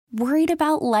Worried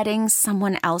about letting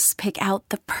someone else pick out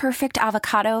the perfect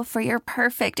avocado for your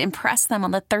perfect impress them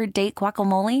on the third date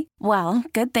guacamole? Well,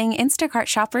 good thing Instacart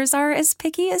shoppers are as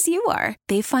picky as you are.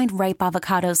 They find ripe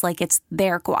avocados like it's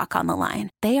their guac on the line.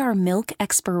 They are milk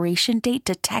expiration date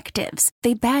detectives.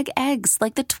 They bag eggs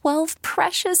like the 12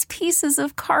 precious pieces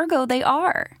of cargo they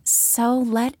are. So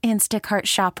let Instacart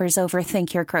shoppers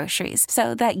overthink your groceries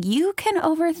so that you can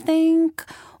overthink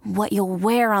what you'll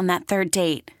wear on that third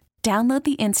date. Download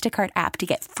the Instacart app to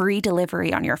get free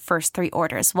delivery on your first 3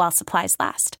 orders while supplies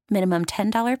last. Minimum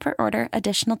 $10 per order.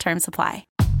 Additional terms apply.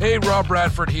 Hey, Rob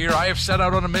Bradford here. I have set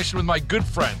out on a mission with my good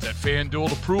friends at FanDuel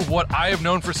to prove what I have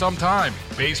known for some time.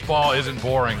 Baseball isn't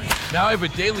boring. Now I have a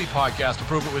daily podcast to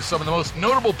prove it with some of the most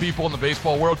notable people in the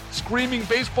baseball world, screaming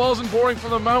baseball isn't boring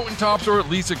from the mountaintops, or at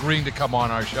least agreeing to come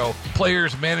on our show.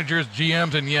 Players, managers,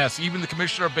 GMs, and yes, even the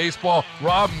commissioner of baseball,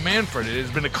 Rob Manfred. It has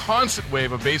been a constant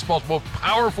wave of baseball's most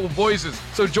powerful voices.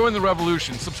 So join the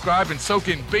revolution. Subscribe and soak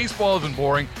in Baseball Isn't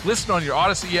Boring. Listen on your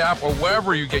Odyssey app or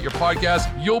wherever you get your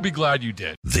podcasts. You'll be glad you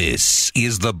did. This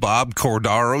is the Bob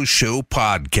Cordaro Show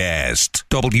podcast.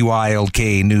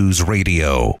 WILK News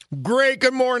Radio. Great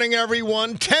good morning,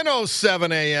 everyone.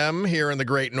 10:07 a.m. here in the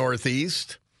great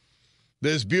Northeast.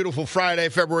 This beautiful Friday,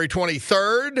 February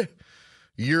 23rd,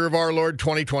 year of our Lord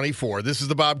 2024. This is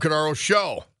the Bob Cordaro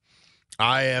Show.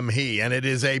 I am he, and it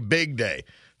is a big day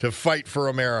to fight for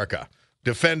America,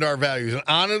 defend our values, and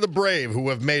honor the brave who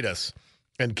have made us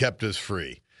and kept us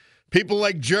free. People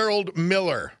like Gerald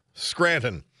Miller,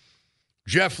 Scranton,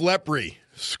 Jeff Lepre,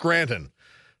 Scranton,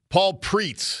 Paul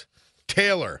Preetz,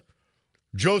 Taylor,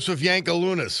 Joseph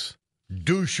Yankelunas,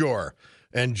 Dushore,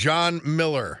 and John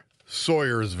Miller,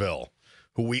 Sawyersville,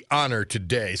 who we honor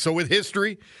today. So with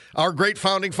history, our great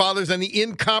founding fathers, and the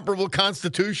incomparable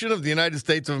Constitution of the United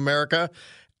States of America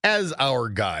as our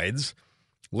guides,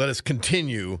 let us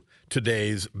continue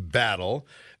today's battle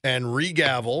and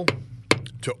regavel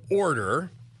to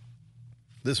order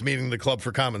this meeting of the Club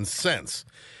for Common Sense.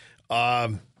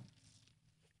 My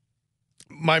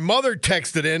mother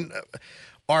texted in,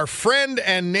 our friend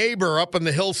and neighbor up in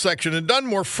the Hill section in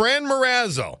Dunmore, Fran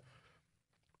Marazzo.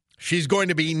 She's going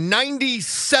to be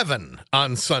 97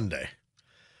 on Sunday.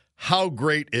 How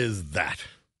great is that?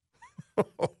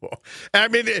 I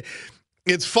mean,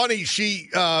 it's funny. She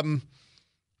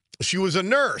was a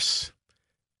nurse,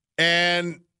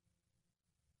 and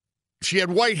she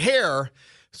had white hair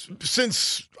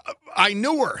since I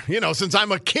knew her, since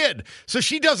I'm a kid. So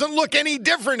she doesn't look any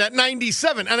different at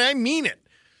 97, and I mean it.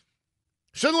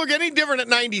 She doesn't look any different at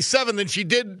 97 than she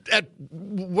did at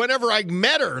whenever I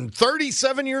met her,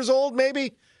 37 years old,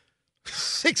 maybe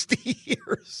 60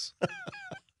 years.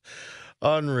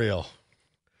 Unreal.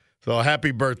 So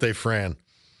happy birthday, Fran.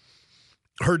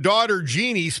 Her daughter,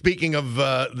 Jeannie, speaking of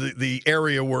the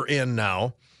area we're in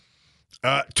now,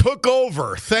 took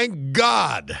over, thank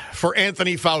God, for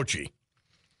Anthony Fauci.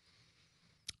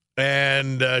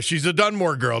 And she's a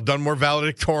Dunmore girl, Dunmore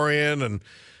valedictorian, and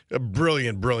a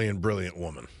brilliant, brilliant, brilliant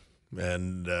woman.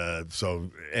 And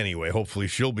so anyway, hopefully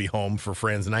she'll be home for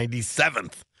Fran's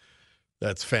 97th.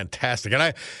 That's fantastic.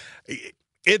 And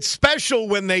it's special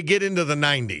when they get into the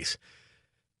 90s.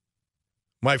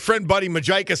 My friend Buddy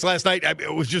Majikis last night,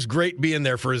 it was just great being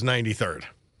there for his 93rd.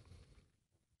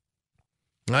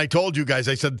 And I told you guys,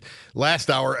 I said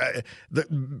last hour,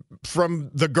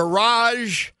 from the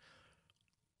garage,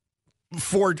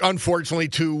 unfortunately,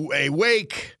 to a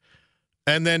wake,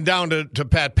 and then down to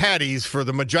Pat Patty's for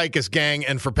the Majikis gang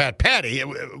and for Pat Patty.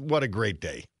 What a great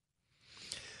day.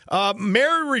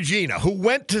 Mary Regina, who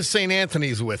went to St.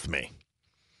 Anthony's with me.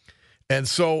 And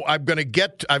so I've got to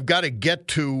get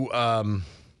to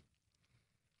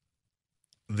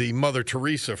the Mother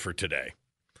Teresa for today.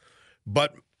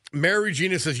 But Mary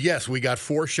Regina says, yes, we got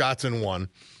 4 shots in one.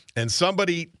 And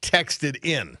somebody texted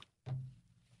in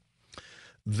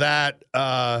that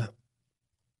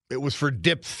it was for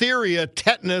diphtheria,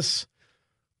 tetanus,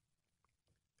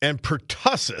 and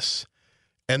pertussis.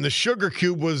 And the sugar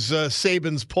cube was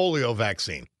Sabin's polio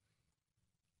vaccine.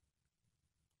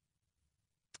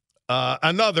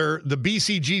 Another, the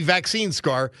BCG vaccine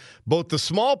scar, both the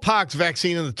smallpox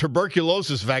vaccine and the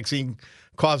tuberculosis vaccine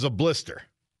cause a blister.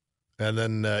 And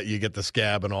then you get the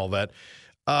scab and all that.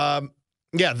 And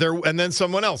then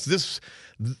someone else. This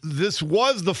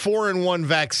was the 4-in-1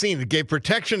 vaccine. It gave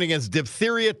protection against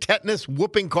diphtheria, tetanus,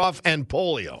 whooping cough, and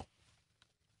polio.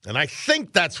 And I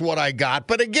think that's what I got.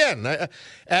 But again,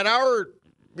 at our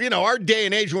day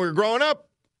and age when we were growing up,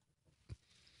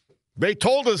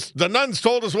 the nuns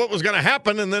told us what was going to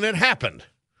happen, and then it happened.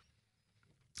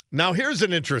 Now, here's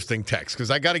an interesting text,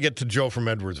 because I got to get to Joe from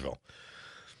Edwardsville.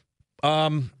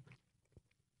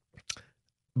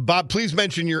 Bob, please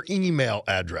mention your email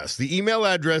address. The email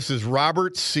address is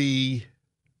Robert C.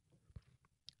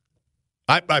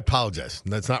 I apologize.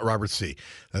 That's not Robert C.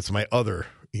 That's my other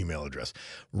email address.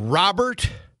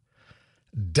 Robert.Cordaro,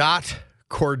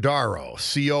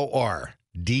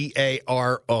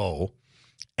 Cordaro,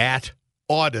 at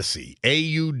Odyssey,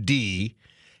 AUDACY.com.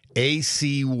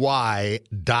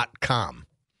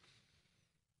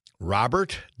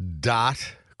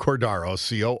 Robert.Cordaro,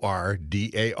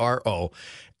 Cordaro,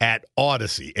 at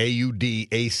Odyssey,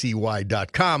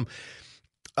 AUDACY.com.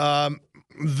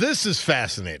 This is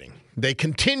fascinating. They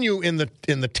continue in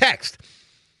the text.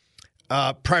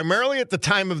 Primarily at the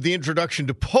time of the introduction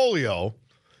to polio,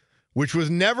 which was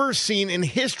never seen in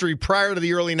history prior to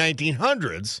the early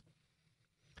 1900s,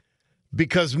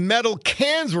 because metal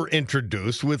cans were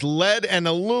introduced with lead and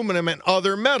aluminum and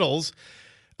other metals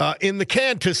in the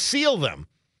can to seal them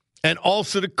and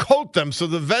also to coat them so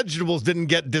the vegetables didn't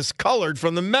get discolored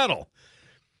from the metal.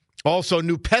 Also,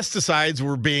 new pesticides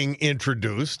were being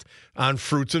introduced on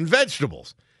fruits and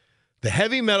vegetables. The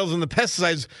heavy metals in the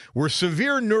pesticides were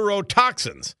severe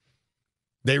neurotoxins.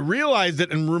 They realized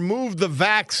it and removed the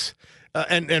vax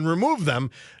and removed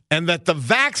them, and that the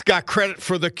vax got credit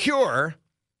for the cure.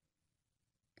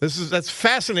 That's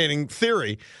fascinating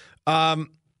theory.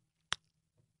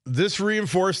 This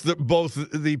reinforced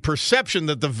both the perception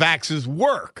that the vaxes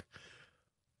work.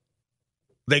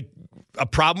 A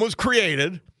problem was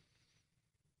created.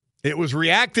 It was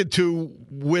reacted to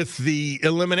with the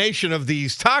elimination of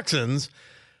these toxins,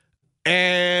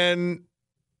 and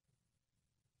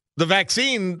the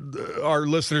vaccine, our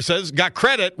listener says, got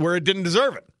credit where it didn't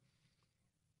deserve it.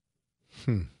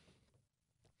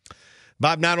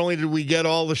 Bob, not only did we get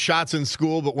all the shots in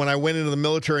school, but when I went into the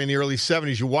military in the early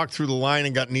 70s, you walked through the line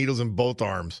and got needles in both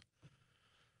arms.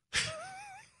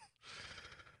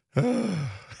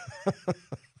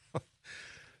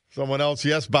 Someone else,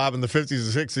 yes, Bob, in the 50s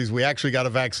and 60s, we actually got a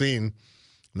vaccine,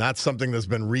 not something that's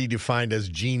been redefined as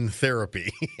gene therapy.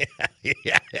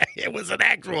 Yeah, it was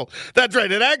that's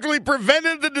right, it actually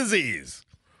prevented the disease.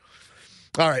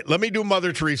 All right, let me do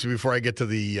Mother Teresa before I get to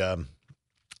the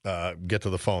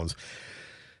phones.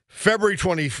 February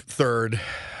 23rd,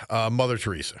 Mother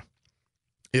Teresa.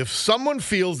 If someone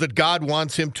feels that God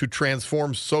wants him to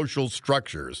transform social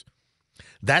structures,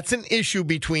 that's an issue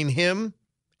between him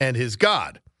and his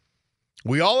God.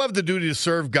 We all have the duty to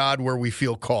serve God where we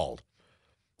feel called.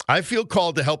 I feel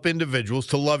called to help individuals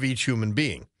to love each human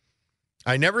being.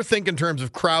 I never think in terms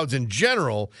of crowds in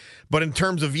general, but in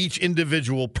terms of each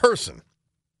individual person.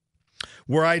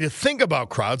 Were I to think about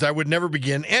crowds, I would never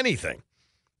begin anything.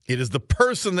 It is the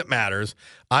person that matters.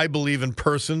 I believe in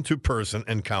person-to-person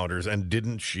encounters, and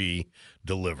didn't she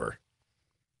deliver?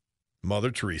 Mother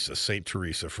Teresa, St.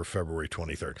 Teresa for February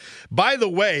 23rd. By the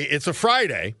way, it's a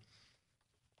Friday,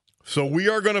 so we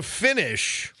are going to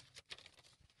finish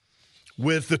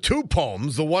with the two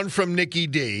poems, the one from Nikki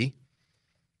D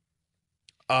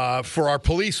for our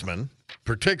policeman,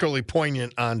 particularly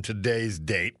poignant on today's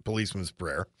date, Policeman's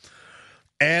Prayer.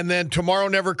 And then Tomorrow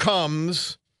Never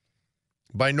Comes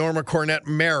by Norma Cornett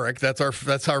Merrick. That's our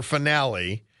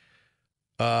finale.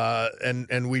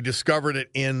 And we discovered it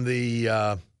in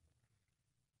the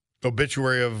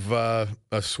obituary of a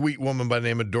sweet woman by the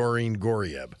name of Doreen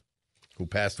Goryev, who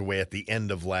passed away at the end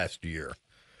of last year.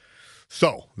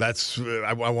 So that's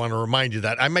I want to remind you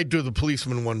that. I might do the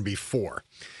policeman one before.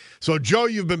 So, Joe,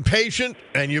 you've been patient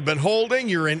and you've been holding.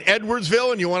 You're in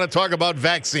Edwardsville and you want to talk about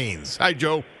vaccines. Hi,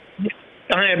 Joe.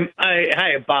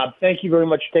 Hi, Bob. Thank you very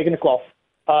much for taking the call.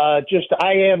 I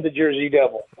am the Jersey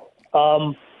Devil.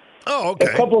 Okay.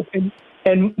 A couple of things,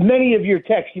 and many of your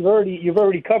texts, you've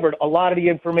already covered a lot of the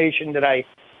information that I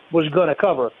was going to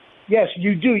cover. Yes,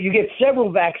 you do. You get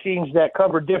several vaccines that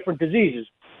cover different diseases.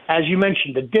 As you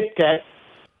mentioned, the DipTet,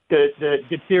 the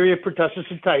diphtheria, pertussis,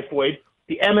 and typhoid,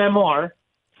 the MMR,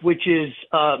 which is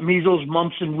measles,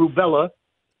 mumps, and rubella.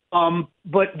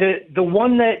 But the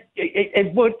one that,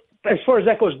 as far as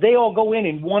that goes, they all go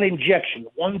in one injection,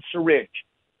 one syringe.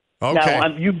 Okay. Now,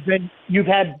 you've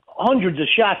had hundreds of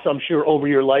shots, I'm sure, over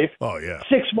your life. Oh, yeah.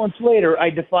 6 months later,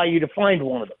 I defy you to find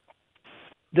one of them.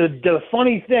 The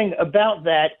funny thing about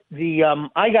that,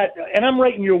 and I'm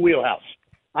right in your wheelhouse.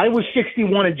 I was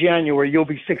 61 in January. You'll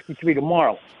be 63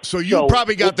 tomorrow. So you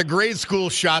probably got the grade school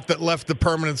shot that left the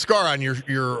permanent scar on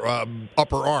your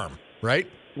upper arm, right?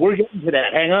 We're getting to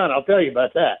that. Hang on. I'll tell you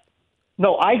about that.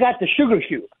 No, I got the sugar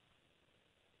cube.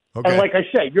 Okay. And like I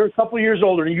said, you're a couple of years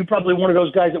older, and you're probably one of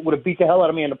those guys that would have beat the hell out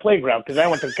of me in the playground because I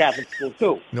went to Catholic school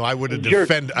too. No, I would have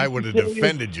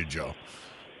defended you, Joe.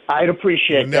 I'd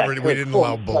appreciate that. We didn't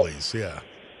allow bullies. Yeah.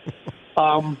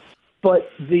 But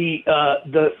the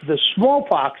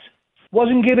smallpox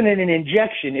wasn't given in an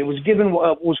injection. It was given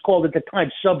what was called at the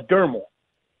time subdermal.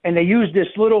 And they used this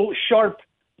little sharp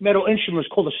metal instrument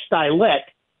called a stylet.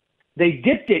 They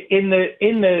dipped it in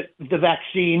the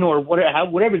vaccine or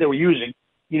whatever they were using,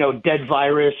 dead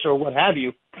virus or what have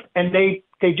you. And they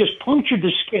just punctured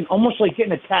the skin, almost like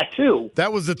getting a tattoo.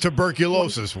 That was the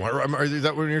tuberculosis one. Is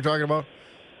that what you're talking about?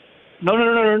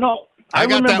 No. I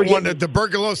got that one. The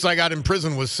tuberculosis I got in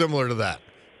prison was similar to that,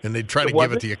 and they try to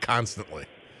give it to you constantly.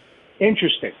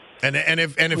 Interesting. And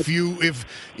if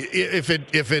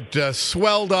it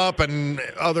swelled up and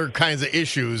other kinds of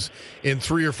issues in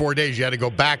 3 or 4 days, you had to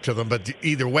go back to them. But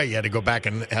either way, you had to go back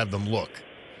and have them look.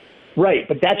 Right,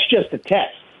 but that's just a test.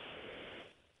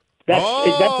 That's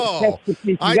a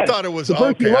test. I thought it was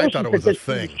okay. I thought it was a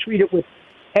thing. Treat it with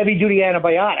heavy-duty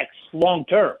antibiotics long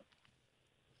term.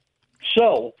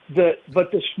 So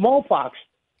but the smallpox,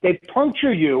 they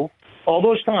puncture you all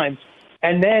those times,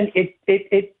 and then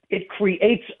it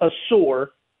creates a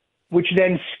sore, which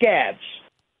then scabs.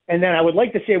 And then I would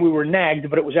like to say we were nagged,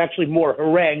 but it was actually more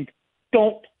harangued.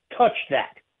 Don't touch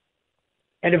that.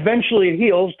 And eventually it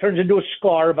heals, turns into a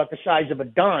scar about the size of a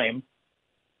dime.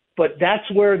 But that's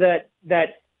where that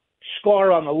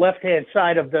scar on the left-hand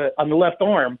side on the left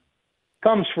arm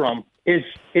comes from, is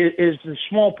the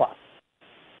smallpox.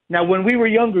 Now, when we were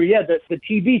younger, the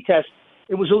TB test,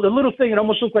 it was a little thing. It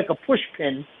almost looked like a push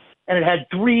pin, and it had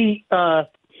 3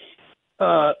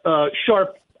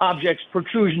 sharp objects,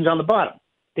 protrusions on the bottom.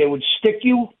 They would stick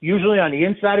you, usually on the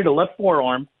inside of the left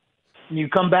forearm, and you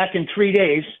come back in 3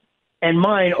 days, and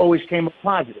mine always came up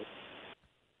positive.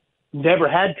 Never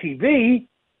had TB,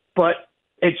 but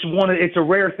it's a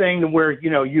rare thing where,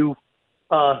 you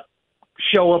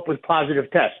show up with positive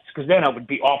tests, because then I would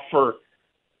be off for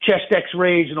chest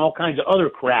x-rays and all kinds of other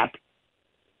crap.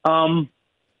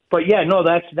 But yeah, no,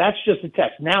 that's just a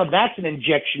test. Now that's an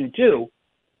injection too.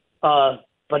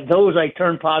 But those I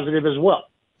turned positive as well.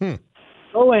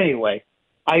 So anyway,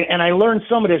 I learned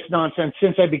some of this nonsense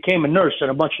since I became a nurse at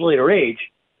a much later age.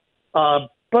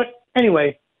 But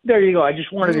anyway, there you go. I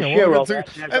just wanted to share all that.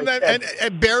 And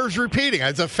it bears repeating.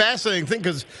 It's a fascinating thing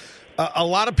because a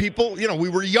lot of people, we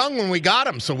were young when we got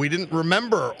them, so we didn't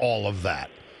remember all of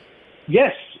that.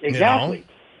 Yes, exactly.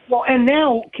 Well, and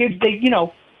now kids,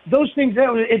 those things,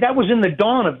 that was in the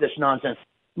dawn of this nonsense.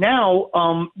 Now,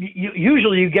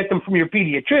 usually you get them from your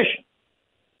pediatrician.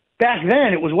 Back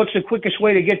then, it was, what's the quickest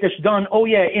way to get this done? Oh,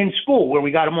 yeah, in school, where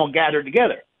we got them all gathered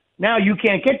together. Now you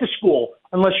can't get to school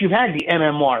unless you've had the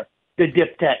MMR, the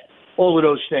diptet, all of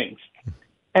those things.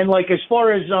 And, as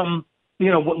far as,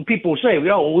 when people say,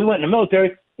 we went in the military,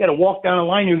 you had to walk down the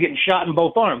line, you're getting shot in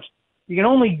both arms. You can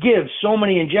only give so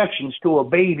many injections to a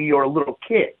baby or a little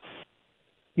kid.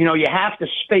 You have to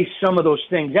space some of those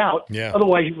things out. Yeah.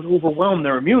 Otherwise, you would overwhelm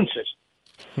their immune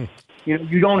system.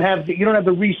 You don't have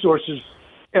the resources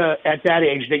at that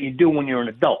age that you do when you're an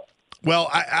adult. Well,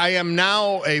 I am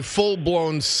now a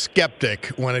full-blown skeptic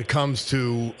when it comes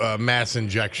to mass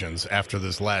injections after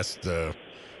this last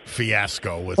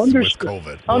fiasco with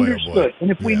COVID. Understood.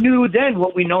 And if we knew then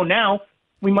what we know now,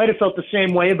 we might have felt the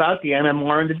same way about the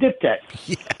MMR and the diptet.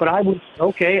 Yeah. But I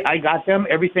got them.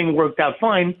 Everything worked out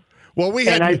fine. Well,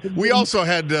 we also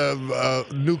had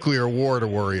nuclear war to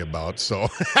worry about, so.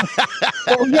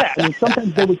 Well, yeah.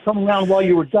 Sometimes they would come around while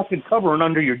you were ducking cover and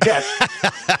under your desk.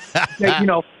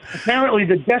 Apparently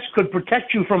the desk could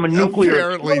protect you from a nuclear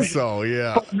Apparently so,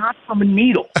 yeah. But not from a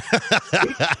needle.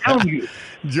 Down you.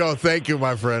 Joe, thank you,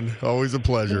 my friend. Always a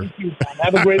pleasure. Thank you, Bob.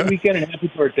 Have a great weekend and happy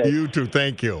birthday. You too.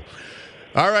 Thank you.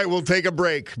 All right, we'll take a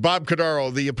break. Bob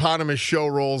Cordaro, the eponymous show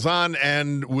rolls on,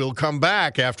 and we'll come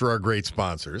back after our great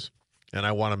sponsors. And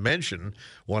I want to mention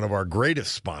one of our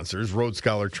greatest sponsors, Road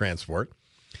Scholar Transport.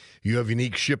 You have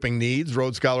unique shipping needs.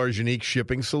 Road Scholar's unique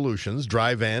shipping solutions,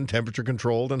 dry van,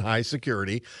 temperature-controlled, and high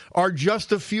security, are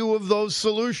just a few of those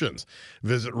solutions.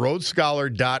 Visit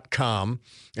roadscholar.com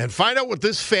and find out what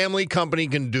this family company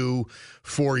can do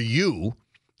for you,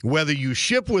 whether you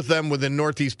ship with them within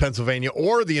Northeast Pennsylvania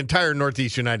or the entire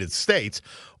Northeast United States,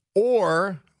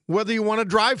 or whether you want to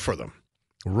drive for them.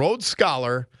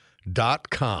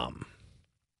 roadscholar.com.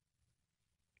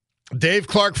 Dave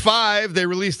Clark 5, they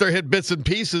released their hit Bits and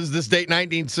Pieces, this date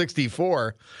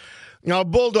 1964. Now,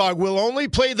 Bulldog, we'll only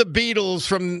play the Beatles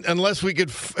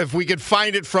if we could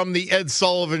find it from the Ed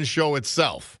Sullivan Show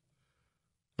itself.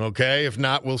 Okay, if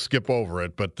not, we'll skip over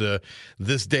it. But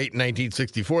this date,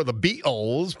 1964, the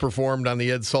Beatles performed on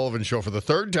the Ed Sullivan Show for the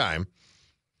third time,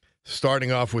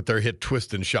 starting off with their hit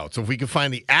Twist and Shout. So if we can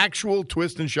find the actual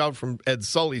Twist and Shout from Ed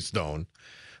Sully Stone,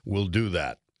 we'll do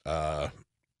that.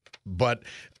 But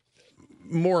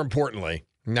more importantly,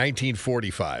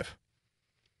 1945.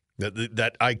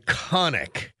 That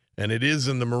iconic, and it is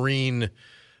in the Marine.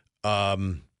 I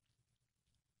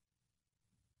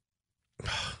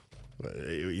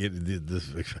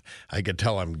can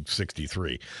tell I'm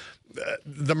 63.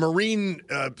 The Marine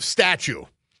statue,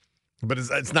 but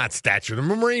it's not statue. The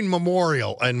Marine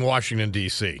Memorial in Washington,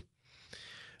 D.C.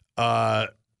 In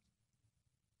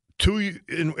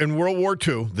World War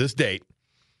II, this date,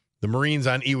 the Marines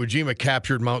on Iwo Jima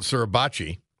captured Mount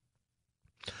Suribachi.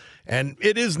 And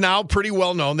it is now pretty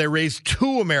well known they raised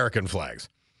 2 American flags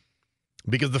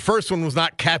because the first one was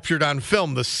not captured on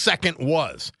film. The second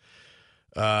was.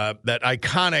 That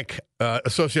iconic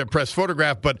Associated Press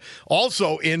photograph, but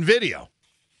also in video.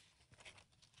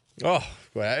 Oh,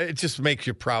 it just makes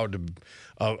you proud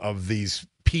of these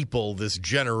people, this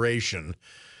generation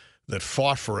that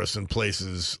fought for us in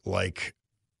places like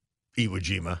Iwo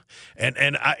Jima.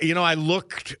 And I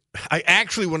looked. I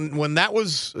actually, when that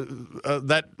was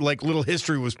that like little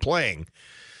history was playing,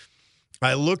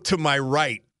 I looked to my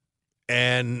right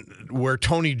and where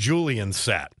Tony Julian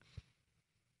sat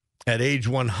at age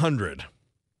 100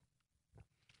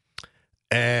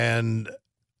 and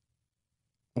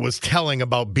was telling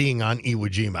about being on Iwo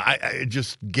Jima. It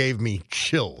just gave me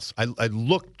chills. I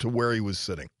looked to where he was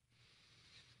sitting.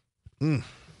 I'll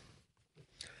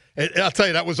tell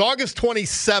you, that was August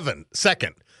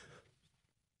 2nd,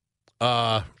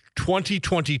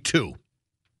 2022.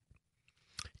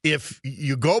 If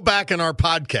you go back in our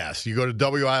podcast, you go to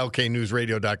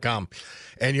WILKnewsradio.com,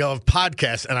 and you'll have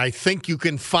podcasts, and I think you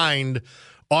can find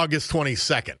August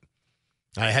 22nd.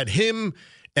 I had him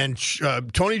and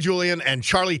Tony Julian and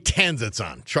Charlie Tanzitz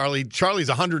on. Charlie's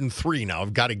 103 now.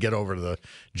 I've got to get over to the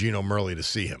Gino Murley to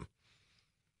see him.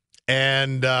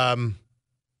 And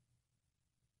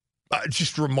it's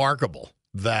just remarkable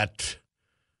that,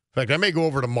 in fact, I may go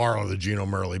over tomorrow to the Gino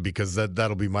Murley because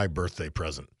that'll be my birthday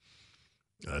present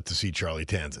to see Charlie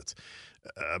Tanzitz.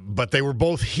 But they were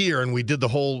both here, and we did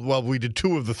we did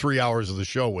 2 of the 3 hours of the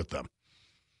show with them,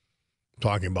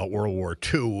 talking about World War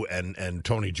II, and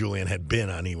Tony Julian had been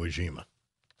on Iwo Jima.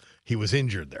 He was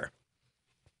injured there.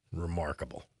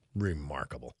 Remarkable.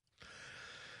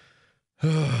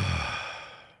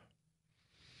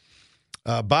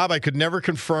 Bob, I could never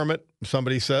confirm it,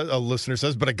 a listener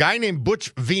says, but a guy named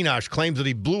Butch Vinosh claims that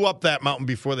he blew up that mountain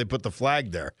before they put the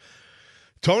flag there.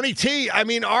 Tony T, I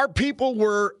mean, our people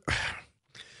were,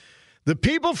 the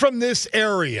people from this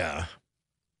area,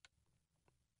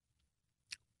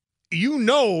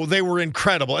 they were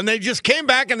incredible. And they just came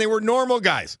back and they were normal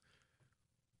guys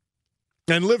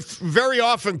and lived very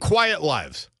often quiet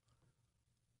lives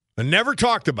and never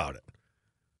talked about it.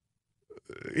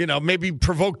 Maybe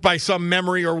provoked by some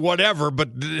memory or whatever,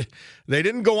 but they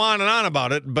didn't go on and on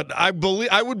about it. But I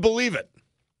would believe it.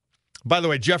 By the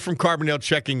way, Jeff from Carbondale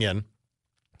checking in.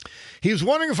 He was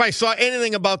wondering if I saw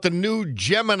anything about the new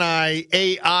Gemini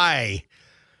AI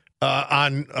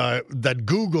that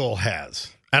Google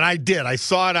has. And I did. I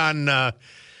saw it on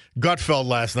Gutfeld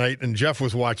last night, and Jeff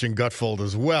was watching Gutfeld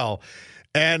as well.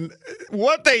 And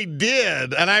what they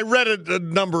did, and I read a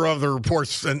number of the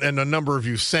reports, and a number of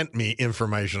you sent me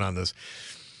information on this.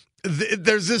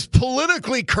 There's this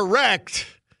politically correct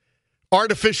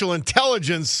artificial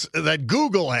intelligence that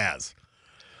Google has.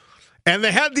 And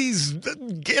they had these,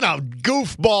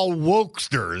 goofball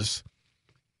wokesters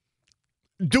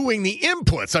doing the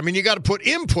inputs. I mean, you got to put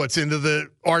inputs into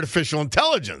the artificial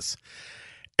intelligence.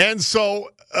 And so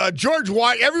George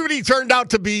White, everybody turned out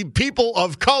to be people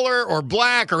of color or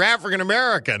black or African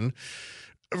American,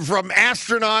 from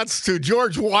astronauts to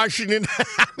George Washington.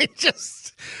 I mean,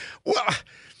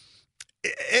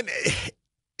 and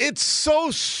it's so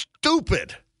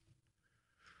stupid.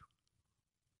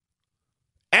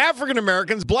 African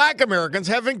Americans, black Americans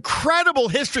have incredible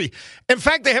history. In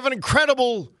fact, they have an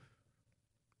incredible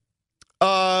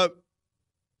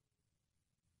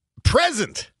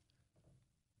present.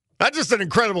 Not just an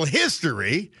incredible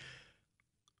history.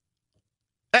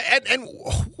 And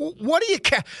what do you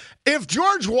care? If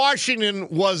George Washington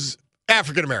was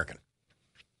African American,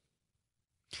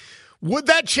 would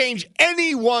that change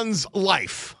anyone's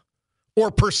life or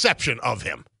perception of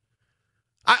him?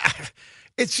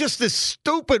 It's just this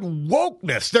stupid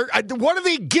wokeness. What are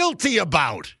they guilty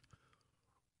about?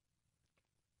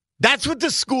 That's what the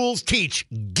schools teach,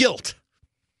 guilt.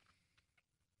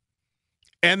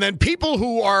 And then people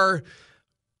who are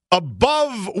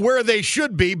above where they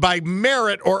should be by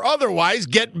merit or otherwise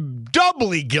get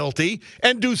doubly guilty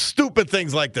and do stupid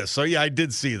things like this. So, yeah, I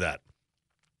did see that.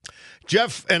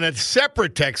 Jeff, in a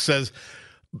separate text, says,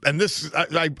 and this,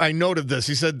 I noted this.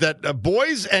 He said that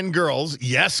boys and girls,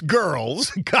 yes,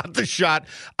 girls, got the shot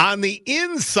on the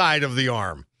inside of the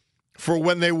arm for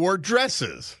when they wore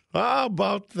dresses. How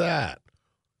about that?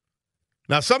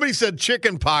 Now, somebody said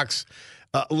chicken pox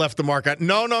left the mark.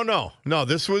 No.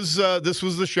 This was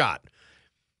the shot,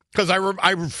 because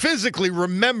I physically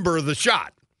remember the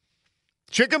shot.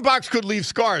 Chicken pox could leave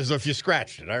scars if you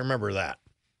scratched it. I remember that.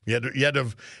 You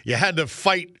had to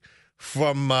fight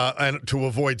to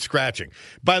avoid scratching.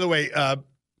 By the way,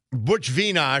 Butch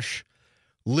Vinosh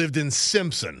lived in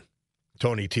Simpson.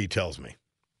 Tony T tells me.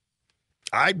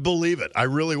 I believe it. I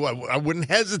really would. I wouldn't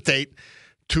hesitate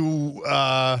to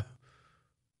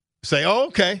say, "Oh,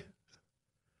 okay."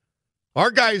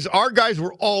 Our guys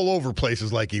were all over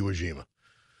places like Iwo Jima.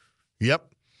 Yep.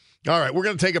 All right, we're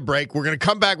going to take a break. We're going to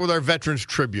come back with our Veterans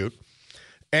Tribute.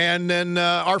 And then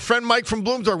our friend Mike from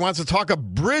Bloomsburg wants to talk a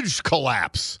bridge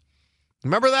collapse.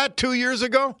 Remember that 2 years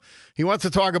ago? He wants to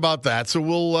talk about that. So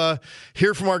we'll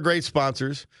hear from our great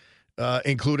sponsors, not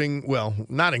including,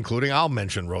 I'll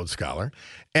mention Road Scholar.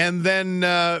 And then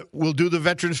we'll do the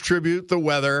Veterans Tribute, the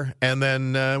weather, and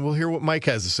then we'll hear what Mike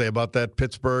has to say about that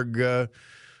Pittsburgh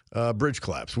bridge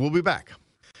collapse. We'll be back.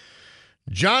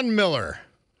 John Miller,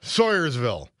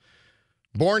 Sawyersville.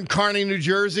 Born Kearney, New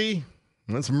Jersey.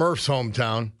 That's Murph's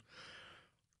hometown.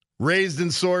 Raised in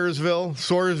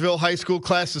Sawyersville High School,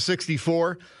 class of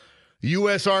 64.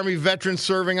 U.S. Army veteran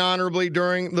serving honorably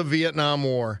during the Vietnam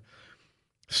War.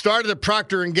 Started at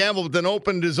Procter & Gamble, but then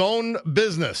opened his own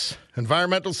business,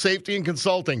 environmental safety and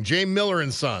consulting. J. Miller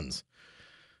 & Sons,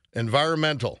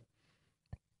 Environmental.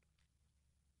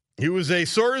 He was a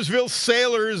Sawyersville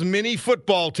Sailors mini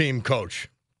football team coach.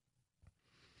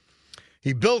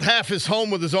 He built half his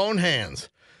home with his own hands,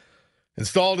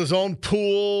 installed his own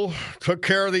pool, took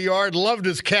care of the yard, loved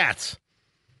his cats.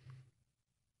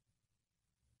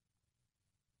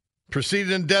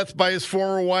 Preceded in death by his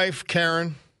former wife,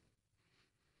 Karen,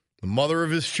 the mother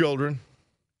of his children.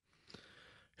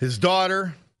 His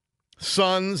daughter,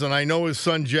 sons, and I know his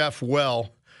son Jeff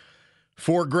well,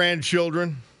 4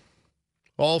 grandchildren,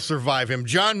 all survive him.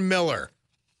 John Miller.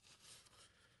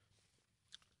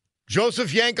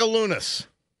 Joseph Yankelunas,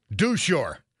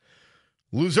 Dewshore,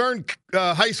 Luzerne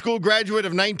High School graduate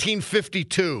of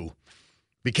 1952.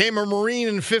 Became a Marine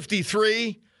in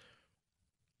 53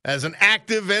 as an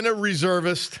active and a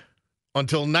reservist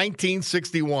until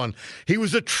 1961. He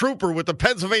was a trooper with the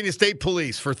Pennsylvania State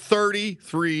Police for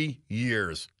 33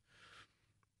 years,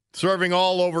 serving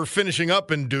all over, finishing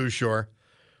up in Dewshore.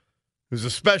 He was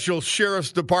a special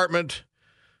sheriff's department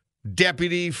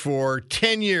deputy for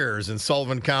 10 years in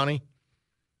Sullivan County.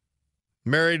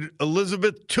 Married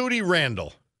Elizabeth Tootie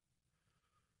Randall.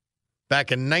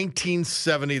 Back in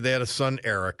 1970, they had a son,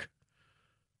 Eric.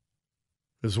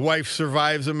 His wife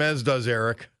survives him, as does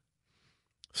Eric.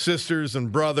 Sisters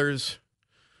and brothers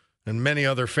and many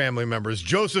other family members.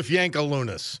 Joseph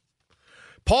Yankelunas.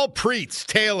 Paul Preetz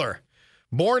Taylor.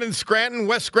 Born in Scranton,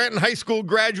 West Scranton High School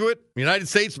graduate, United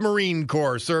States Marine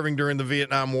Corps, serving during the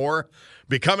Vietnam War,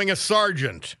 becoming a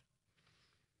sergeant.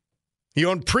 He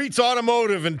owned Preetz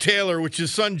Automotive in Taylor, which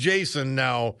his son Jason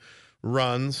now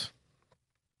runs.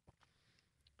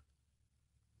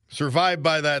 Survived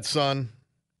by that son,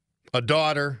 a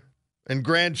daughter, and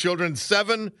grandchildren,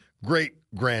 7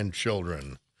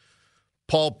 great-grandchildren.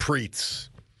 Paul Preetz.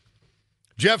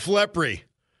 Jeff Lepre,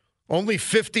 only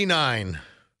 59.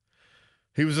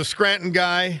 He was a Scranton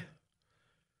guy,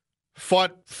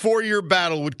 fought 4-year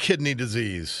battle with kidney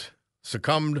disease,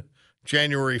 succumbed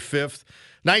January 5th.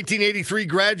 1983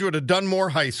 graduate of Dunmore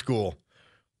High School,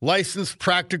 licensed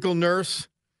practical nurse,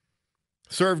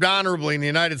 served honorably in the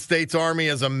United States Army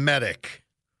as a medic,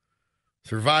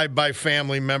 survived by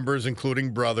family members,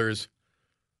 including brothers.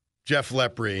 Jeff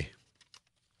Lepre.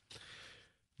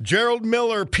 Gerald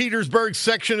Miller, Petersburg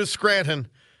section of Scranton.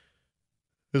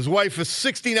 His wife of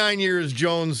 69 years,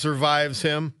 Joan, survives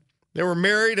him. They were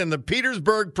married in the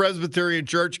Petersburg Presbyterian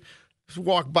Church. Just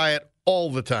walk by it all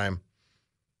the time.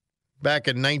 Back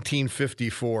in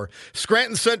 1954.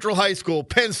 Scranton Central High School,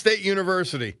 Penn State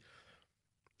University.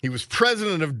 He was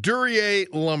president of Duryea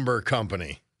Lumber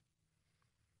Company.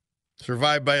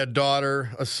 Survived by a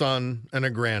daughter, a son, and a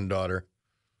granddaughter.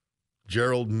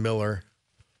 Gerald Miller,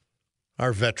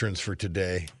 our veterans for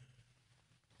today.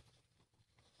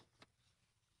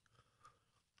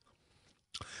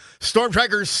 Storm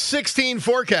Tracker 16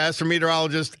 forecast from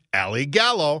meteorologist Allie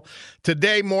Gallo.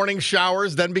 Today, morning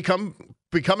showers, then becoming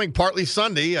partly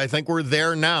sunny. I think we're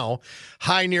there now.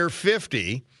 High near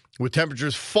 50, with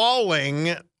temperatures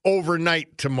falling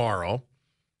overnight tomorrow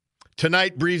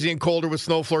Tonight, breezy and colder with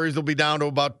snow flurries. They'll be down to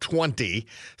about 20.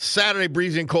 Saturday,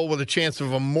 breezy and cold with a chance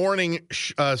of a morning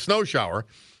snow shower,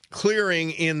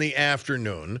 clearing in the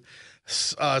afternoon.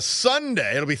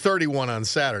 Sunday, it'll be 31 on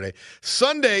Saturday.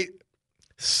 Sunday,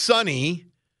 sunny.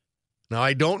 Now,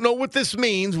 I don't know what this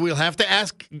means. We'll have to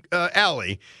ask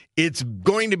Allie. It's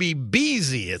going to be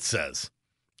breezy, it says.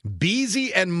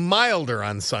 Breezy and milder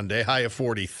on Sunday, high of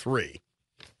 43.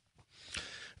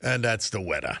 And that's the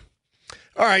weather.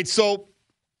 All right, so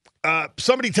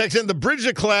somebody texted in, the bridge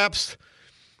that collapsed,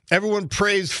 everyone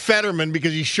praised Fetterman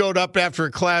because he showed up after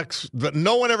it collapsed, but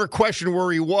no one ever questioned where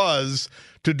he was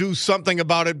to do something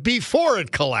about it before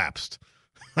it collapsed.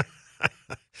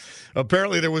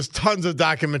 Apparently, there was tons of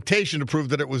documentation to prove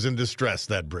that it was in distress,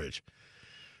 that bridge.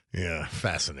 Yeah,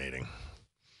 fascinating.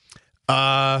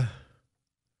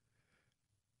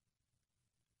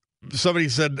 Somebody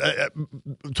said,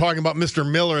 talking about Mr.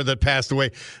 Miller that passed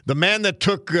away, the man that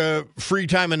took free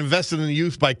time and invested in the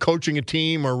youth by coaching a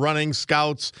team or running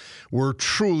scouts were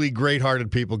truly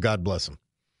great-hearted people. God bless him.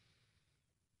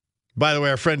 By the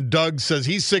way, our friend Doug says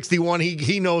he's 61.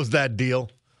 He knows that deal.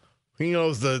 He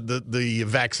knows the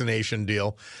vaccination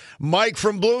deal. Mike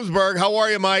from Bloomsburg, how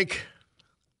are you, Mike?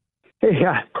 Hey,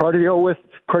 cardio with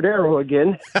Cordaro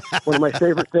again. One of my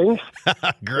favorite things.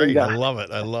 Great, I love it.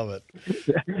 I love it.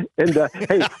 And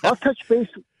hey, I'll touch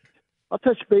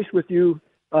base with you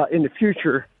in the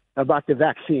future about the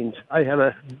vaccines. I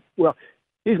have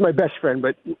he's my best friend,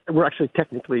 but we're actually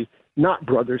technically not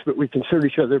brothers, but we consider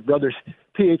each other brothers.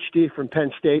 PhD from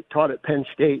Penn State, taught at Penn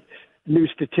State, knew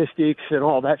statistics and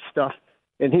all that stuff.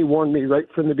 And he warned me right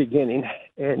from the beginning.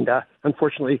 And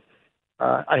unfortunately,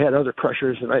 I had other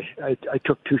pressures, and I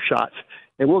took 2 shots.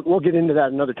 And we'll get into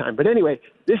that another time. But anyway,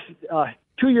 this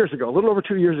 2 years ago, a little over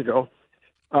 2 years ago,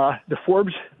 the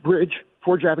Forbes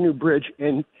Avenue Bridge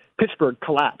in Pittsburgh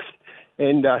collapsed.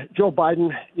 And Joe Biden,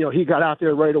 he got out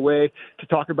there right away to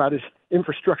talk about his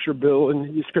infrastructure bill, and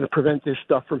he's going to prevent this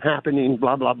stuff from happening,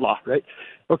 blah, blah, blah, right?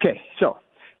 Okay, so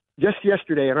just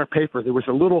yesterday in our paper, there was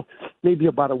a little, maybe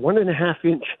about a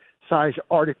 1.5-inch size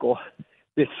article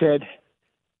that said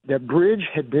the bridge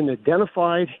had been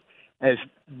identified as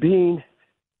being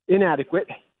inadequate.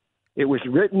 It was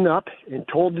written up and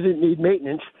told that it needed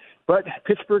maintenance, but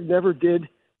Pittsburgh never did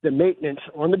the maintenance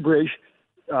on the bridge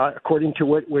according to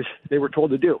what they were told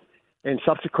to do, and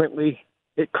subsequently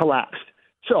it collapsed.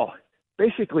 So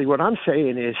basically, what I'm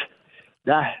saying is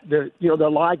that the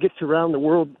lie gets around the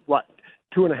world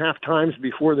 2.5 times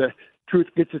before the truth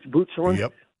gets its boots on.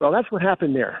 Yep. Well, that's what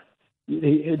happened there.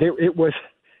 It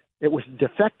was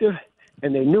defective,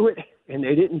 and they knew it, and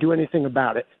they didn't do anything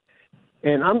about it.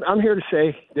 And I'm here to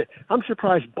say that I'm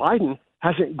surprised Biden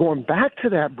hasn't gone back to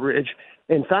that bridge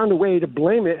and found a way to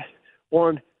blame it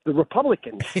on the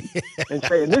Republicans and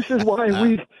saying this is why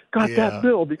we got that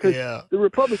bill, because the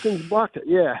Republicans blocked it.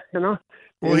 Yeah, Well,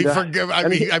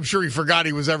 and, I'm sure he forgot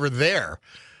he was ever there.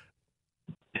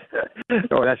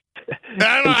 No, that's.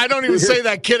 I don't even say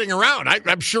that kidding around.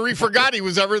 I'm sure he forgot he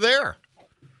was ever there.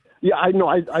 Yeah, I know.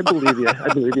 I believe you.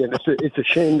 I believe you. And it's a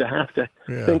shame to have to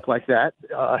think like that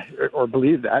or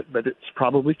believe that, but it's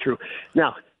probably true.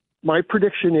 Now, my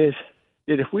prediction is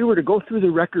that if we were to go through the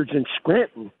records in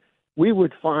Scranton, we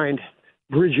would find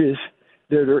bridges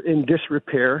that are in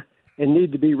disrepair and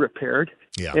need to be repaired.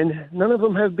 Yeah. And none of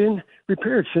them have been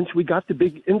repaired since we got the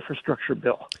big infrastructure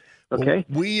bill. Okay?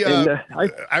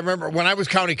 I remember when I was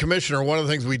county commissioner, one of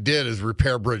the things we did is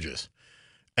repair bridges.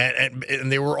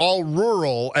 And they were all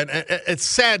rural, and it's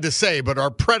sad to say, but our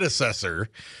predecessor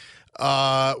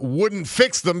wouldn't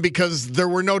fix them because there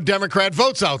were no Democrat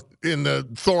votes out in the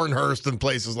Thornhurst and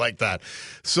places like that.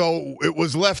 So it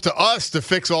was left to us to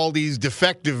fix all these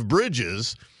defective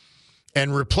bridges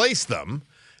and replace them.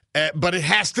 But it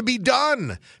has to be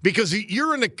done because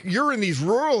you're in these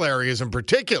rural areas in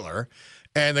particular,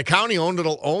 and the county owned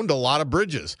a lot of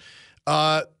bridges.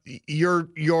 Your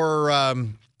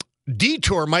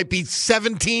detour might be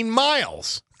 17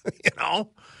 miles.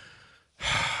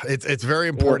 It's very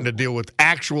important to deal with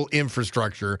actual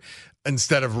infrastructure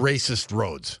instead of racist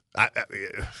roads.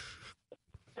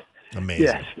 Amazing.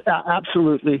 Yes,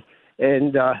 absolutely.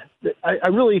 And I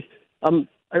really,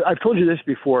 I've told you this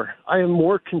before. I am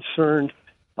more concerned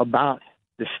about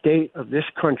the state of this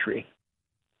country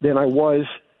than I was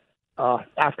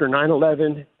after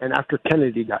 9/11 and after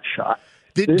Kennedy got shot.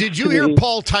 Did you hear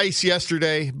Paul Tice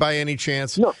yesterday by any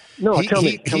chance? No. Tell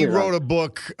me. He wrote a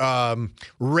book,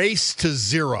 Race to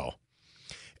Zero.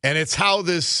 And it's how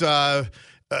this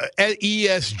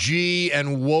ESG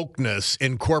and wokeness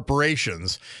in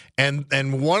corporations.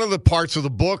 And one of the parts of the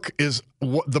book is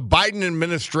the Biden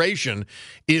administration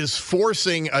is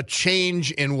forcing a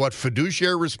change in what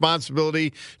fiduciary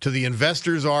responsibility to the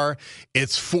investors are.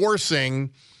 It's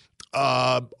forcing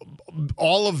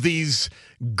all of these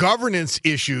governance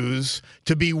issues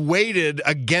to be weighted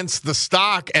against the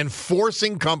stock and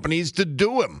forcing companies to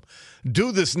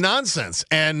do this nonsense.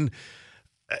 And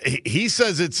he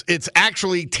says it's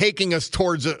actually taking us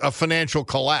towards a financial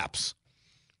collapse.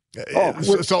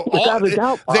 Without a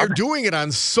doubt, Bob. They're doing it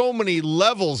on so many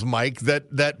levels, Mike,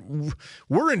 that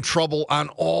we're in trouble on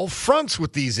all fronts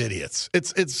with these idiots.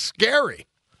 It's scary.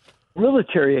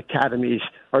 Military academies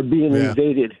are being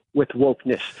invaded with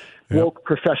wokeness. Woke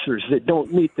professors that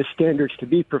don't meet the standards to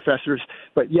be professors,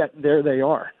 but yet there they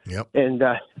are. Yep. And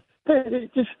the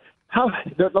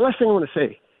last thing I want to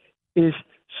say is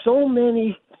so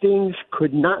many things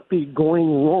could not be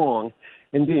going wrong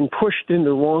and being pushed in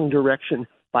the wrong direction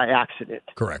by accident.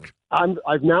 Correct.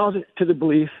 I've now to the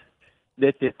belief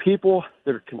that the people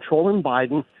that are controlling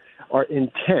Biden are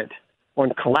intent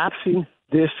on collapsing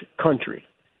this country.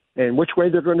 And which way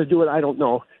they're going to do it, I don't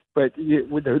know. But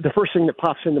the first thing that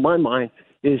pops into my mind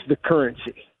is the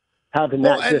currency. Having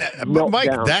that but Mike,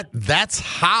 down. that's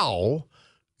how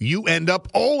you end up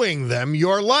owing them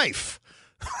your life.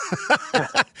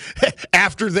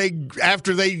 after they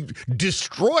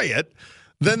destroy it,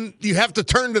 then you have to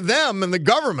turn to them and the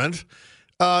government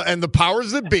and the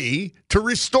powers that be to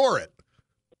restore it.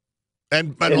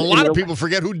 And a lot of people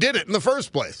forget who did it in the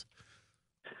first place.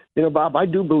 You know, Bob, I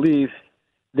do believe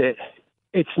that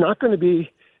it's not going to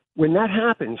be, when that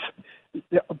happens,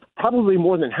 probably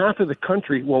more than half of the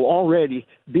country will already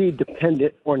be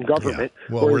dependent on government.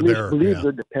 Yeah. Well, or we're at least there. believe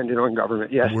they're dependent on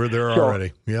government. Yes. We're there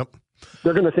already. Yep.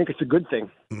 They're going to think it's a good thing.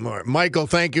 All right. Michael,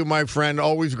 thank you, my friend.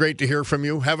 Always great to hear from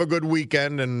you. Have a good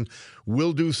weekend, and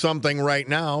we'll do something right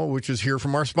now, which is hear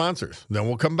from our sponsors. Then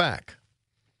we'll come back.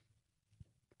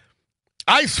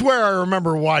 I swear I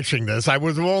remember watching this. I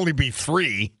will only be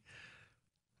 3.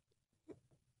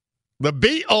 The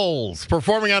Beatles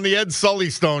performing on the Ed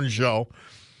Sully Stone Show.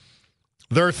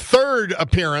 Their third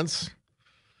appearance,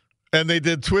 and they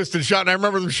did Twist and Shout. And I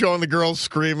remember them showing the girls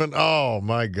screaming. Oh,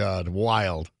 my God.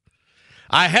 Wild.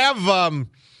 I have,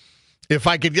 if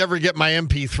I could ever get my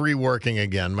MP3 working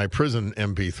again, my prison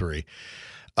MP3,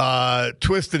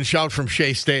 Twist and Shout from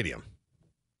Shea Stadium.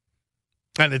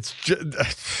 And it's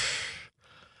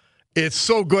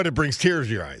so good it brings tears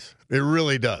to your eyes. It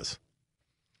really does.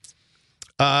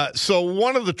 So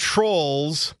one of the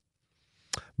trolls,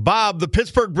 Bob, the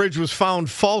Pittsburgh Bridge was found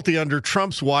faulty under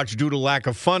Trump's watch due to lack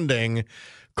of funding.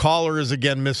 Caller is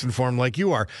again misinformed like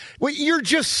you are. Well, you're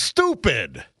just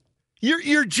stupid.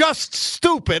 You're just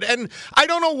stupid. And I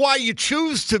don't know why you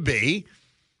choose to be.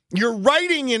 You're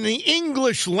writing in the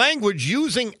English language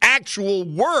using actual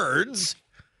words.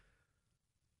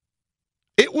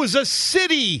 It was a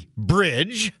city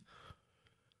bridge.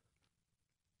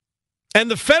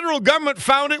 And the federal government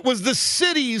found it was the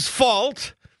city's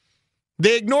fault.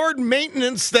 They ignored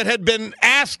maintenance that had been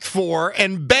asked for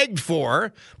and begged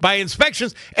for by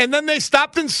inspections, and then they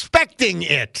stopped inspecting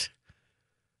it.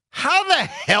 How the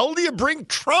hell do you bring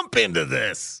Trump into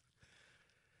this?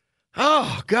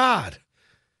 Oh, God.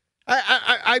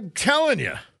 I'm telling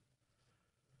you.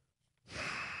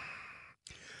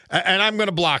 And I'm going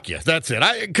to block you. That's it.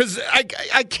 Because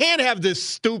I can't have this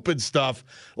stupid stuff,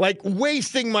 like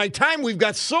wasting my time. We've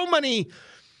got so many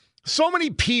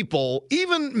people,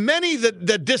 even many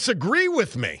that disagree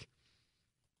with me.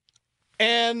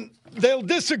 And they'll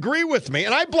disagree with me.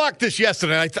 And I blocked this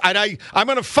yesterday. I'm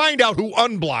going to find out who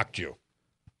unblocked you.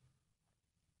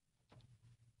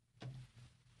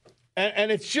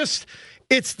 And it's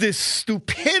this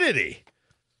stupidity.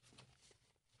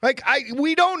 Like,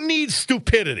 we don't need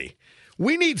stupidity.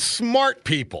 We need smart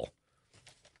people.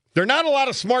 There are not a lot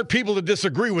of smart people that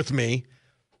disagree with me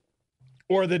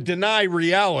or that deny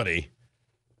reality,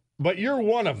 but you're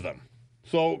one of them.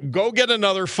 So go get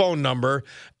another phone number,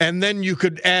 and then you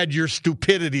could add your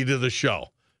stupidity to the show.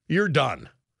 You're done.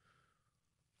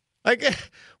 Like,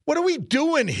 what are we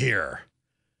doing here?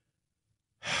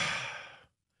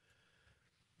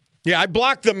 Yeah, I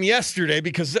blocked them yesterday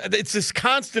because it's this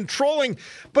constant trolling,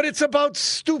 but it's about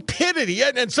stupidity.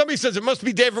 And somebody says it must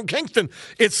be Dave from Kingston.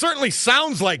 It certainly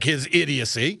sounds like his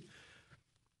idiocy.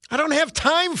 I don't have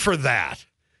time for that.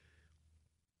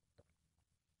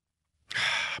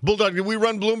 Bulldog, did we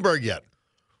run Bloomberg yet?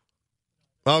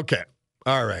 Okay.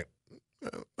 All right.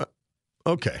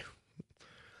 Okay.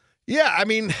 Yeah, I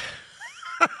mean,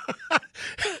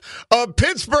 a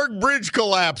Pittsburgh bridge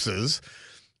collapses.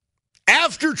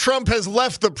 after Trump has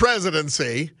left the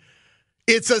presidency,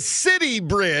 it's a city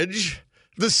bridge.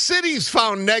 The city's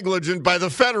found negligent by the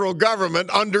federal government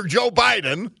under Joe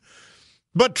Biden,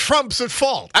 but Trump's at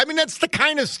fault. I mean, that's the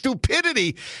kind of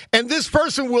stupidity, and this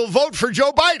person will vote for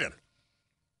Joe Biden.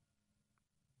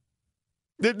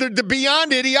 They're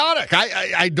beyond idiotic.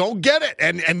 I don't get it,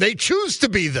 and they choose to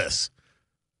be this.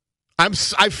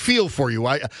 I feel for you.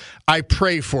 I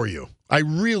pray for you. I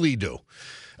really do.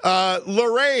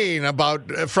 Lorraine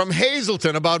from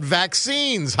Hazleton about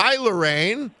vaccines. Hi,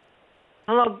 Lorraine.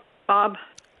 Hello, Bob.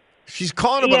 She's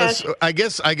calling about us. I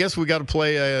guess we got to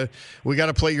play. We got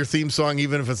to play your theme song,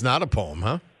 even if it's not a poem,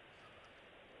 huh?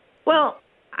 Well,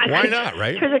 why not?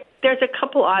 Right? There's a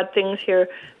couple odd things here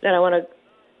that I want to.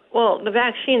 Well, the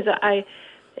vaccines. That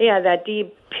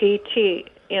DPT.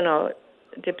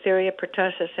 Diphtheria,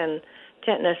 pertussis, and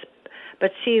tetanus.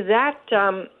 But see that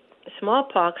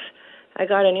smallpox, I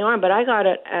got in the arm, but I got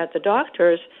it at the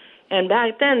doctor's. And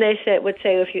back then they would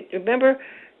say, if you remember,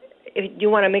 if you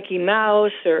want a Mickey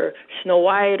Mouse or Snow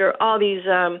White or all these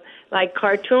like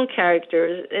cartoon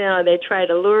characters, they try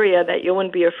to lure you that you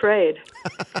wouldn't be afraid.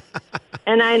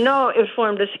 And I know it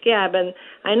formed a scab, and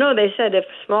I know they said if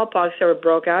smallpox ever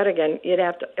broke out again,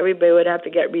 everybody would have to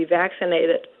get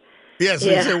revaccinated. Yeah,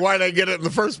 so you say, why'd I get it in the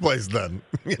first place then?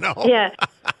 Yeah,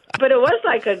 but it was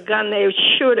like a gun they would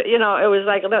shoot. It was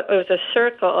like it was a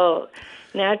circle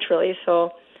naturally.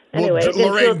 So anyway,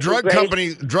 Lorraine, drug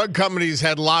companies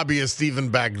had lobbyists even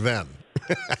back then.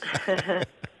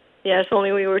 Yes,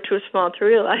 only we were too small to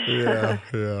realize.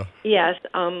 Yeah. Yes,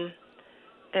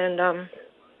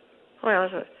 what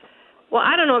else? Well,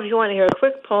 I don't know if you want to hear a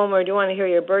quick poem or do you want to hear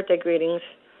your birthday greetings.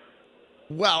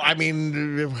 Well, I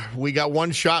mean, we got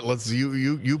one shot.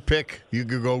 You pick. You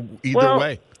could go either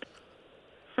way.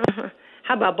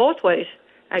 How about both ways?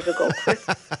 I could go quick.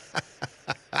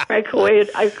 I could wait.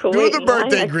 Do the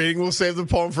birthday greeting. We'll save the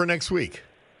poem for next week.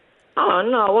 Oh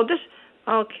no! Well,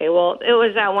 okay. Well, it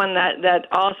was that one that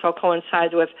also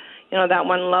coincides with that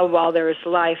one, love while there is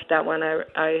life. That one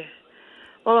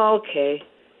Well, okay.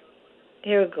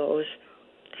 Here goes.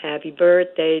 Happy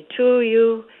birthday to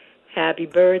you. Happy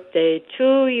birthday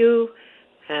to you.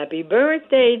 Happy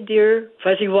birthday, dear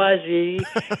Fuzzy Wuzzy.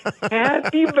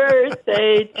 Happy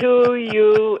birthday to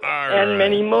you. And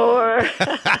many more.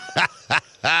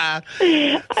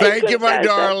 Thank you, my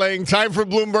darling. Time for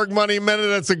Bloomberg Money Minute.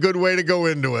 That's a good way to go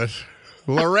into it.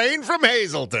 Lorraine from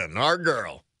Hazleton, our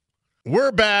girl.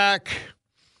 We're back.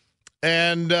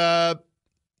 And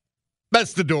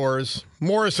that's The Doors.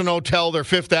 Morrison Hotel, their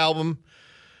fifth album,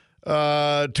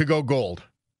 to go gold.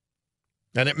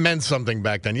 And it meant something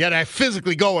back then. Yet I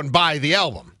physically go and buy the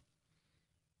album.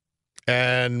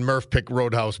 And Murph picked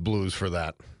Roadhouse Blues for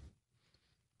that.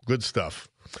 Good stuff.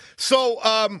 So,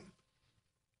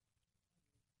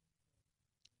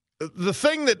 the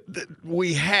thing that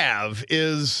we have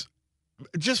is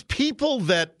just people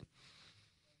that,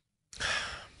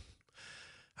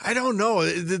 I don't know,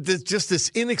 just this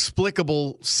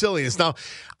inexplicable silliness. Now,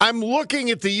 I'm looking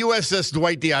at the USS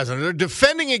Dwight D. Eisenhower. They're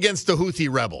defending against the Houthi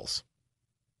rebels.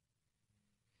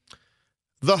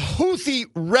 The Houthi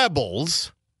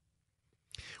rebels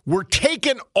were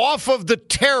taken off of the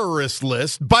terrorist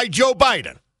list by Joe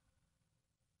Biden.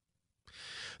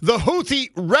 The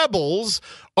Houthi rebels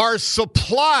are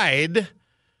supplied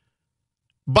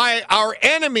by our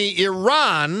enemy,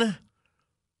 Iran,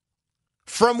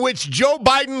 from which Joe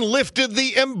Biden lifted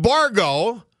the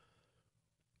embargo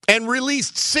and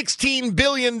released $16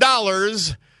 billion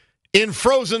in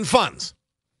frozen funds.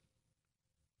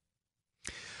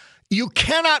 You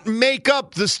cannot make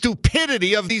up the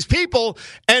stupidity of these people,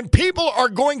 and people are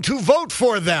going to vote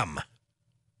for them.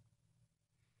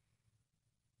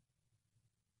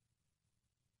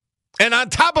 And on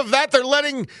top of that, they're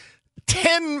letting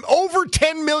over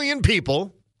 10 million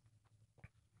people,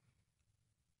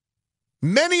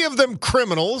 many of them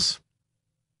criminals,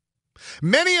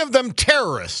 many of them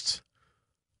terrorists,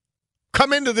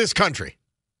 come into this country.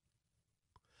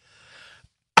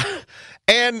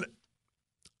 And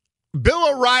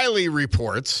Bill O'Reilly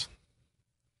reports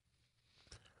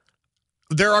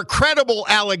there are credible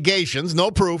allegations,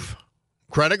 no proof,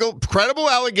 credible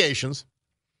allegations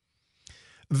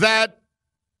that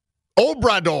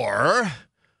Obrador,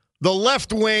 the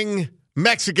left-wing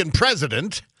Mexican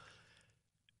president,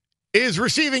 is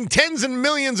receiving tens and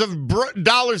millions of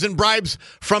dollars in bribes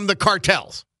from the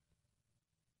cartels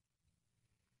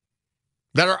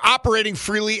that are operating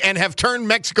freely and have turned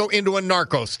Mexico into a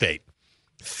narco state.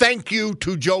 Thank you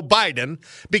to Joe Biden,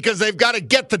 because they've got to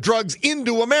get the drugs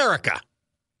into America.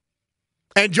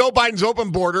 And Joe Biden's open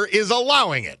border is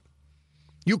allowing it.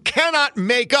 You cannot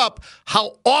make up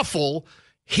how awful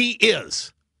he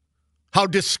is, how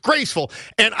disgraceful.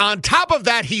 And on top of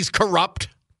that, he's corrupt.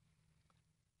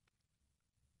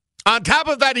 On top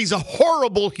of that, he's a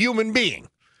horrible human being.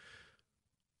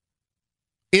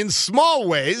 In small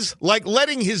ways, like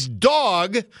letting his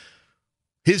dog,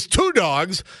 his two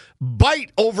dogs,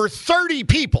 bite over 30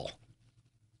 people.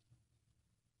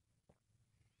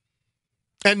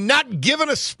 And not giving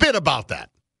a spit about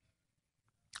that.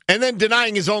 And then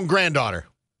denying his own granddaughter.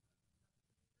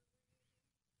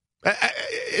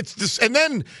 It's this, and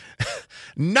then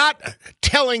not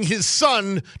telling his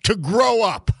son to grow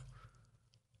up.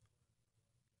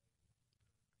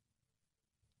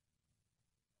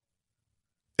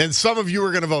 And some of you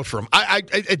are going to vote for him.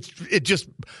 It just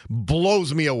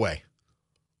blows me away.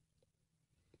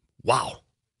 Wow.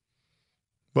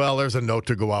 Well, there's a note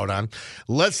to go out on.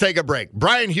 Let's take a break.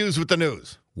 Brian Hughes with the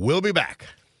news. We'll be back.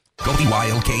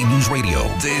 WILK News Radio.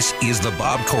 This is the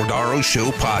Bob Cordaro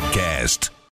Show podcast.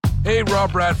 Hey,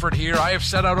 Rob Bradford here. I have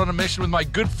set out on a mission with my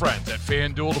good friends at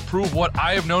FanDuel to prove what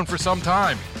I have known for some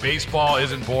time. Baseball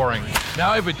isn't boring.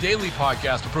 Now I have a daily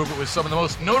podcast to prove it with some of the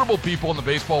most notable people in the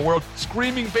baseball world,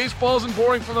 screaming baseball isn't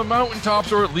boring from the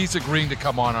mountaintops, or at least agreeing to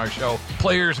come on our show.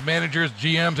 Players, managers,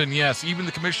 GMs, and yes, even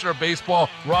the commissioner of baseball,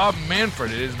 Rob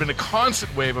Manfred. It has been a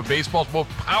constant wave of baseball's most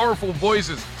powerful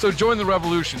voices. So join the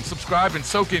revolution. Subscribe and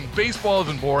soak in Baseball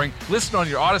Isn't Boring. Listen on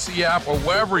your Odyssey app or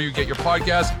wherever you get your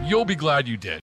podcasts. You'll be glad you did.